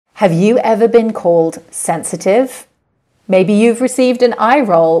Have you ever been called sensitive? Maybe you've received an eye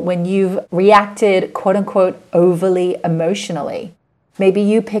roll when you've reacted, quote unquote, overly emotionally. Maybe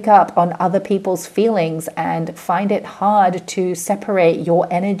you pick up on other people's feelings and find it hard to separate your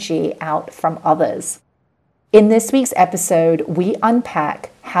energy out from others. In this week's episode, we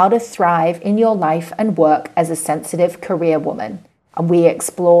unpack how to thrive in your life and work as a sensitive career woman. And we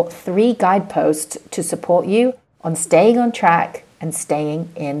explore 3 guideposts to support you on staying on track and staying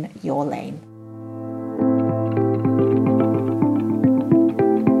in your lane.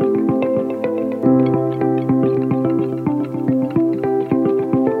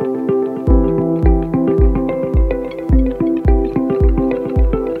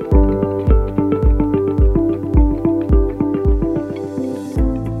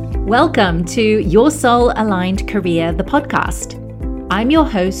 Welcome to Your Soul Aligned Career, the podcast. I'm your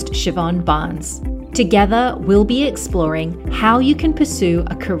host, Siobhan Barnes. Together, we'll be exploring how you can pursue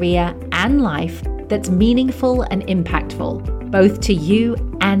a career and life that's meaningful and impactful, both to you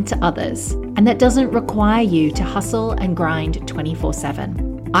and to others, and that doesn't require you to hustle and grind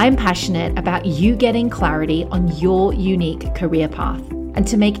 24/7. I'm passionate about you getting clarity on your unique career path and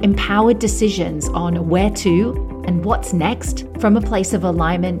to make empowered decisions on where to and what's next from a place of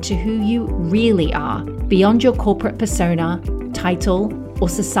alignment to who you really are, beyond your corporate persona, title, or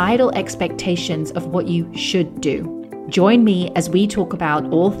societal expectations of what you should do. Join me as we talk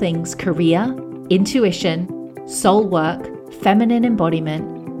about all things career, intuition, soul work, feminine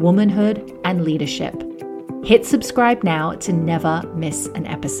embodiment, womanhood, and leadership. Hit subscribe now to never miss an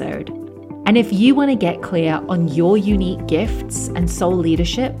episode. And if you want to get clear on your unique gifts and soul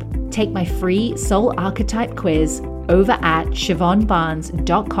leadership, take my free soul archetype quiz over at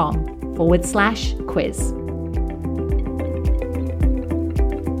siobhanbarnes.com/quiz.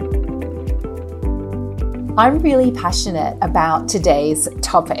 I'm really passionate about today's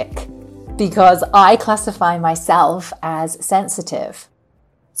topic because I classify myself as sensitive.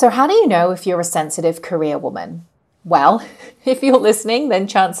 So how do you know if you're a sensitive career woman? Well, if you're listening, then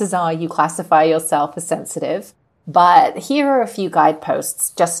chances are you classify yourself as sensitive. But here are a few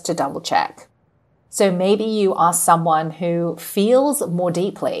guideposts just to double check. So maybe you are someone who feels more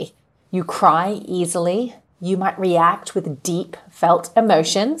deeply. You cry easily. You might react with deep felt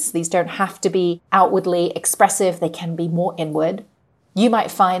emotions. These don't have to be outwardly expressive. They can be more inward. You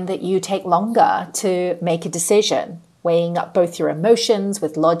might find that you take longer to make a decision, weighing up both your emotions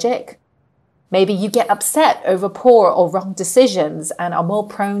with logic. Maybe you get upset over poor or wrong decisions and are more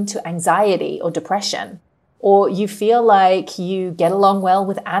prone to anxiety or depression. Or you feel like you get along well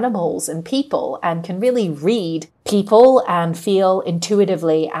with animals and people and can really read people and feel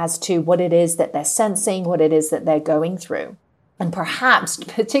intuitively as to what it is that they're sensing, what it is that they're going through. And perhaps,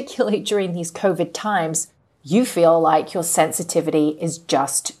 particularly during these COVID times, you feel like your sensitivity is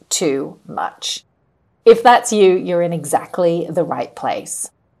just too much. If that's you, you're in exactly the right place.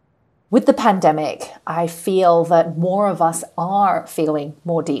 With the pandemic, I feel that more of us are feeling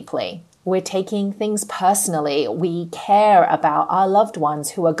more deeply. We're taking things personally. We care about our loved ones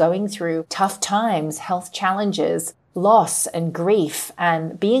who are going through tough times, health challenges, loss and grief,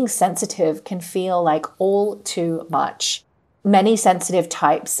 and being sensitive can feel like all too much. Many sensitive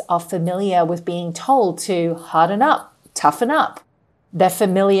types are familiar with being told to harden up, toughen up. They're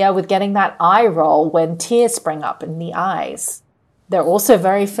familiar with getting that eye roll when tears spring up in the eyes. They're also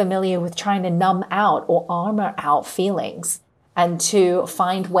very familiar with trying to numb out or armor out feelings, and to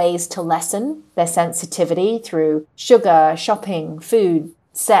find ways to lessen their sensitivity through sugar, shopping, food,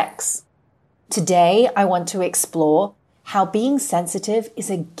 sex. Today, I want to explore how being sensitive is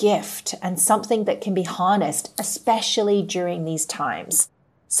a gift and something that can be harnessed, especially during these times.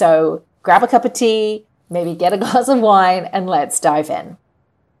 So grab a cup of tea, maybe get a glass of wine, and let's dive in.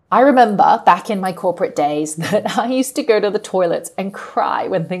 I remember back in my corporate days that I used to go to the toilets and cry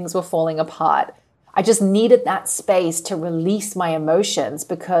when things were falling apart. I just needed that space to release my emotions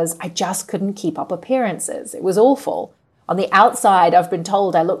because I just couldn't keep up appearances. It was awful. On the outside, I've been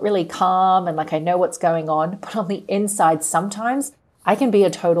told I look really calm and like I know what's going on, but on the inside, sometimes I can be a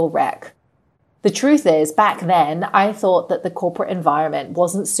total wreck. The truth is, back then, I thought that the corporate environment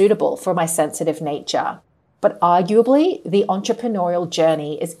wasn't suitable for my sensitive nature. But arguably, the entrepreneurial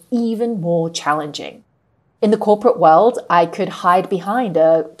journey is even more challenging. In the corporate world, I could hide behind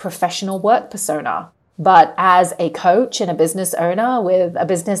a professional work persona. But as a coach and a business owner with a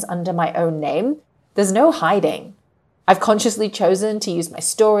business under my own name, there's no hiding. I've consciously chosen to use my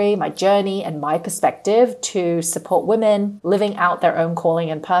story, my journey, and my perspective to support women living out their own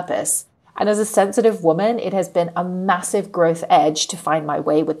calling and purpose. And as a sensitive woman, it has been a massive growth edge to find my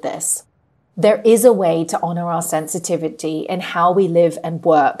way with this. There is a way to honor our sensitivity in how we live and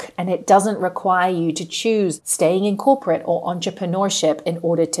work, and it doesn't require you to choose staying in corporate or entrepreneurship in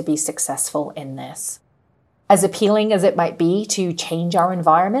order to be successful in this. As appealing as it might be to change our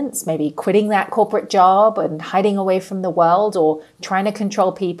environments, maybe quitting that corporate job and hiding away from the world or trying to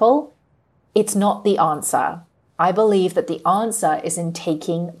control people, it's not the answer. I believe that the answer is in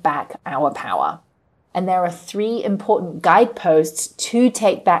taking back our power. And there are 3 important guideposts to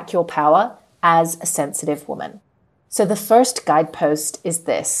take back your power as a sensitive woman. So the first guidepost is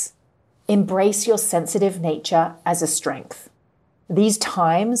this: embrace your sensitive nature as a strength. These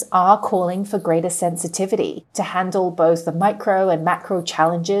times are calling for greater sensitivity to handle both the micro and macro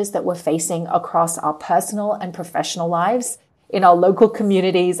challenges that we're facing across our personal and professional lives, in our local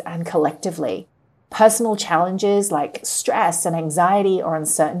communities and collectively. Personal challenges like stress and anxiety or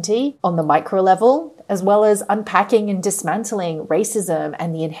uncertainty on the micro level, as well as unpacking and dismantling racism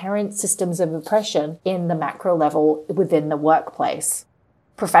and the inherent systems of oppression in the macro level within the workplace.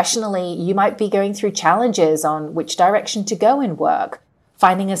 Professionally, you might be going through challenges on which direction to go in work,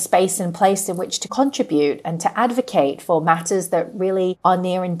 finding a space and place in which to contribute and to advocate for matters that really are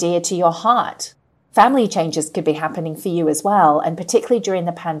near and dear to your heart. Family changes could be happening for you as well, and particularly during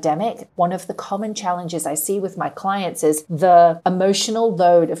the pandemic, one of the common challenges I see with my clients is the emotional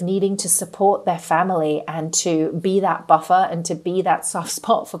load of needing to support their family and to be that buffer and to be that soft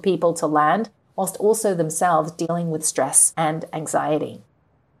spot for people to land, whilst also themselves dealing with stress and anxiety.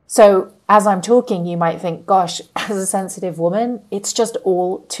 So as I'm talking, you might think, gosh, as a sensitive woman, it's just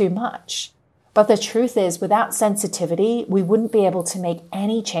all too much. But the truth is, without sensitivity, we wouldn't be able to make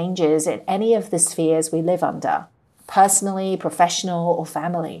any changes in any of the spheres we live under, personally, professional, or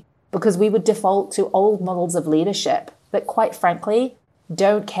family, because we would default to old models of leadership that, quite frankly,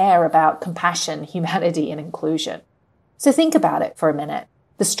 don't care about compassion, humanity, and inclusion. So think about it for a minute.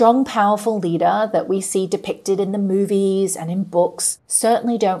 The strong, powerful leader that we see depicted in the movies and in books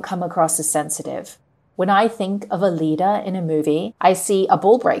certainly don't come across as sensitive. When I think of a leader in a movie, I see a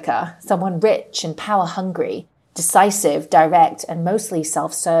ball breaker, someone rich and power-hungry, decisive, direct, and mostly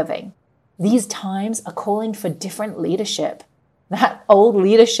self-serving. These times are calling for different leadership. That old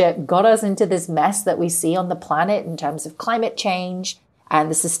leadership got us into this mess that we see on the planet in terms of climate change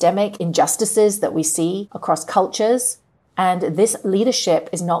and the systemic injustices that we see across cultures. And this leadership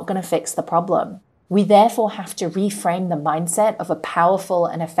is not going to fix the problem. We therefore have to reframe the mindset of a powerful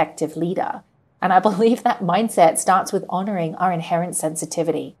and effective leader. And I believe that mindset starts with honoring our inherent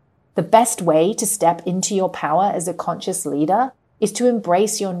sensitivity. The best way to step into your power as a conscious leader is to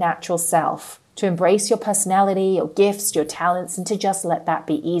embrace your natural self, to embrace your personality, your gifts, your talents, and to just let that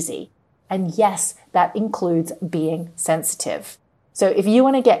be easy. And yes, that includes being sensitive. So if you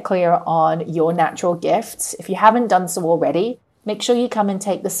want to get clear on your natural gifts, if you haven't done so already, make sure you come and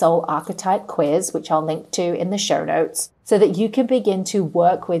take the Soul Archetype quiz, which I'll link to in the show notes, so that you can begin to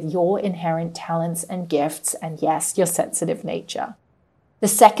work with your inherent talents and gifts and, yes, your sensitive nature. The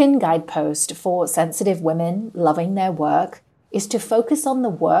second guidepost for sensitive women loving their work is to focus on the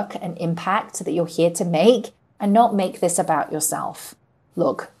work and impact that you're here to make and not make this about yourself.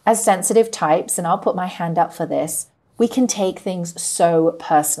 Look, as sensitive types, and I'll put my hand up for this, we can take things so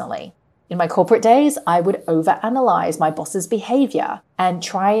personally. In my corporate days, I would overanalyze my boss's behavior and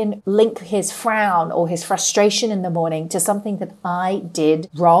try and link his frown or his frustration in the morning to something that I did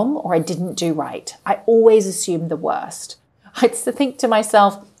wrong or I didn't do right. I always assumed the worst. I'd think to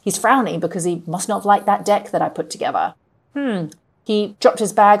myself, he's frowning because he must not have liked that deck that I put together. He dropped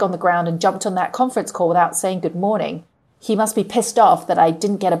his bag on the ground and jumped on that conference call without saying good morning. He must be pissed off that I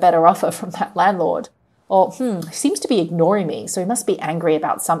didn't get a better offer from that landlord. Or, he seems to be ignoring me, so he must be angry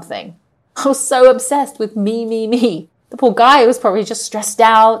about something. I was so obsessed with me. The poor guy was probably just stressed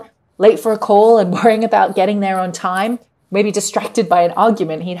out, late for a call and worrying about getting there on time, maybe distracted by an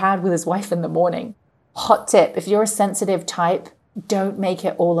argument he'd had with his wife in the morning. Hot tip, if you're a sensitive type, don't make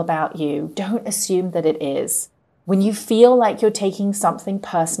it all about you. Don't assume that it is. When you feel like you're taking something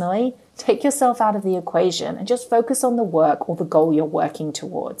personally, take yourself out of the equation and just focus on the work or the goal you're working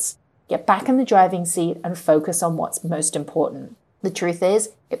towards. Get back in the driving seat and focus on what's most important. The truth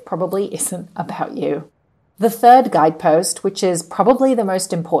is, it probably isn't about you. The third guidepost, which is probably the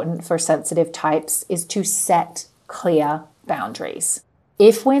most important for sensitive types, is to set clear boundaries.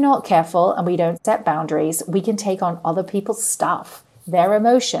 If we're not careful and we don't set boundaries, we can take on other people's stuff, their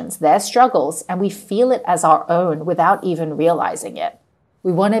emotions, their struggles, and we feel it as our own without even realizing it.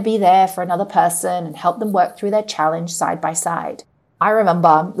 We want to be there for another person and help them work through their challenge side by side. I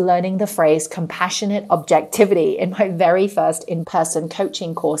remember learning the phrase compassionate objectivity in my very first in-person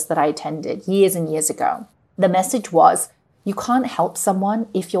coaching course that I attended years and years ago. The message was, You can't help someone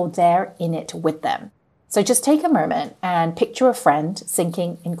if you're there in it with them. So just take a moment and picture a friend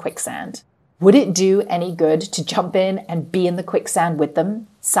sinking in quicksand. Would it do any good to jump in and be in the quicksand with them,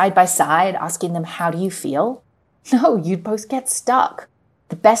 side by side, asking them, how do you feel? No, you'd both get stuck.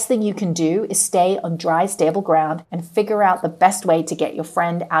 The best thing you can do is stay on dry, stable ground and figure out the best way to get your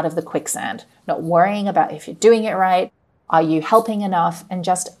friend out of the quicksand, not worrying about if you're doing it right, are you helping enough, and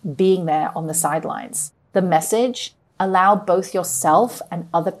just being there on the sidelines. The message: allow both yourself and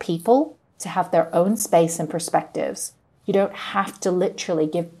other people to have their own space and perspectives. You don't have to literally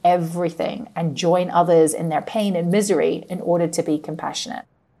give everything and join others in their pain and misery in order to be compassionate.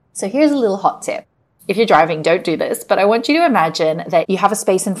 So here's a little hot tip. If you're driving, don't do this, but I want you to imagine that you have a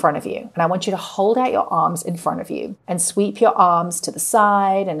space in front of you, and I want you to hold out your arms in front of you and sweep your arms to the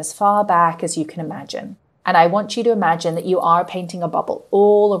side and as far back as you can imagine. And I want you to imagine that you are painting a bubble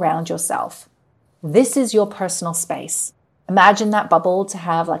all around yourself. This is your personal space. Imagine that bubble to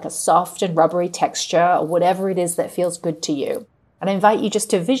have like a soft and rubbery texture or whatever it is that feels good to you. And I invite you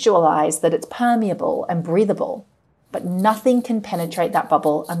just to visualize that it's permeable and breathable, but nothing can penetrate that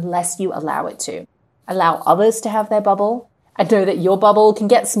bubble unless you allow it to. Allow others to have their bubble, and know that your bubble can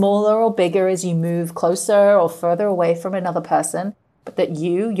get smaller or bigger as you move closer or further away from another person, but that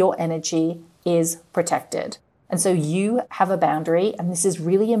your energy is protected. And so you have a boundary, and this is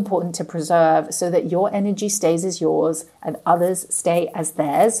really important to preserve so that your energy stays as yours and others stay as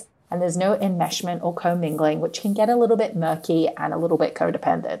theirs, and there's no enmeshment or commingling, which can get a little bit murky and a little bit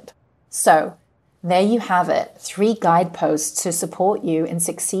codependent. So there you have it, 3 guideposts to support you in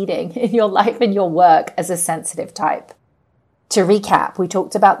succeeding in your life and your work as a sensitive type. To recap, we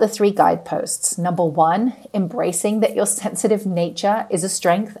talked about the 3 guideposts. Number 1, embracing that your sensitive nature is a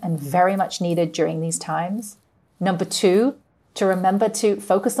strength and very much needed during these times. Number 2, to remember to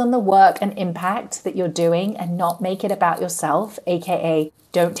focus on the work and impact that you're doing and not make it about yourself, aka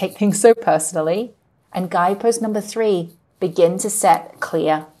don't take things so personally. And guidepost number 3, begin to set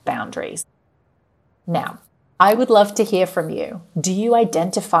clear boundaries. Now, I would love to hear from you. Do you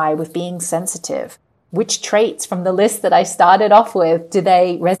identify with being sensitive? Which traits from the list that I started off with, do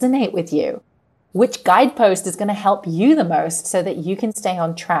they resonate with you? Which guidepost is going to help you the most so that you can stay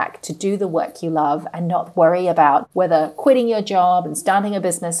on track to do the work you love and not worry about whether quitting your job and starting a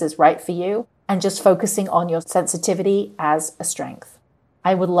business is right for you, and just focusing on your sensitivity as a strength?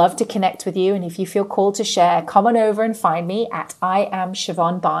 I would love to connect with you, and if you feel called to share, come on over and find me at I am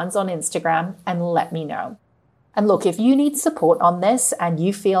Siobhan Barnes on Instagram and let me know. And look, if you need support on this and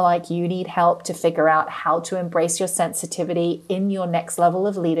you feel like you need help to figure out how to embrace your sensitivity in your next level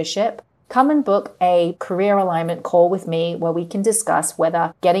of leadership, come and book a career alignment call with me where we can discuss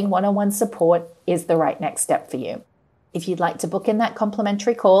whether getting one-on-one support is the right next step for you. If you'd like to book in that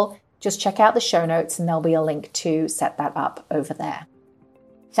complimentary call, just check out the show notes and there'll be a link to set that up over there.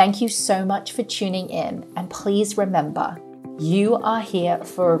 Thank you so much for tuning in, and please remember, you are here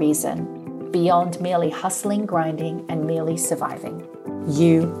for a reason, beyond merely hustling, grinding, and merely surviving.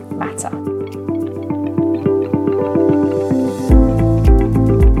 You matter.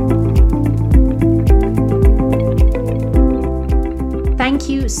 Thank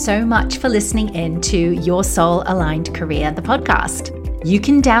you so much for listening in to Your Soul Aligned Career, the podcast. You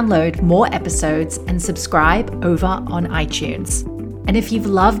can download more episodes and subscribe over on iTunes. And if you've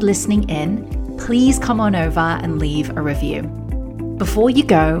loved listening in, please come on over and leave a review. Before you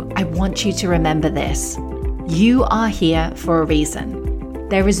go, I want you to remember this. You are here for a reason.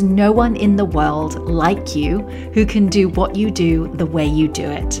 There is no one in the world like you who can do what you do the way you do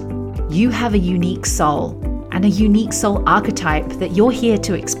it. You have a unique soul and a unique soul archetype that you're here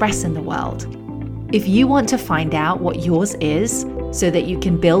to express in the world. If you want to find out what yours is so that you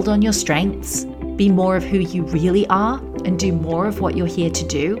can build on your strengths, be more of who you really are, and do more of what you're here to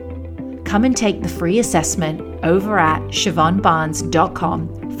do, come and take the free assessment over at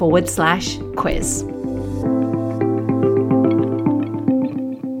siobhanbarnes.com/quiz.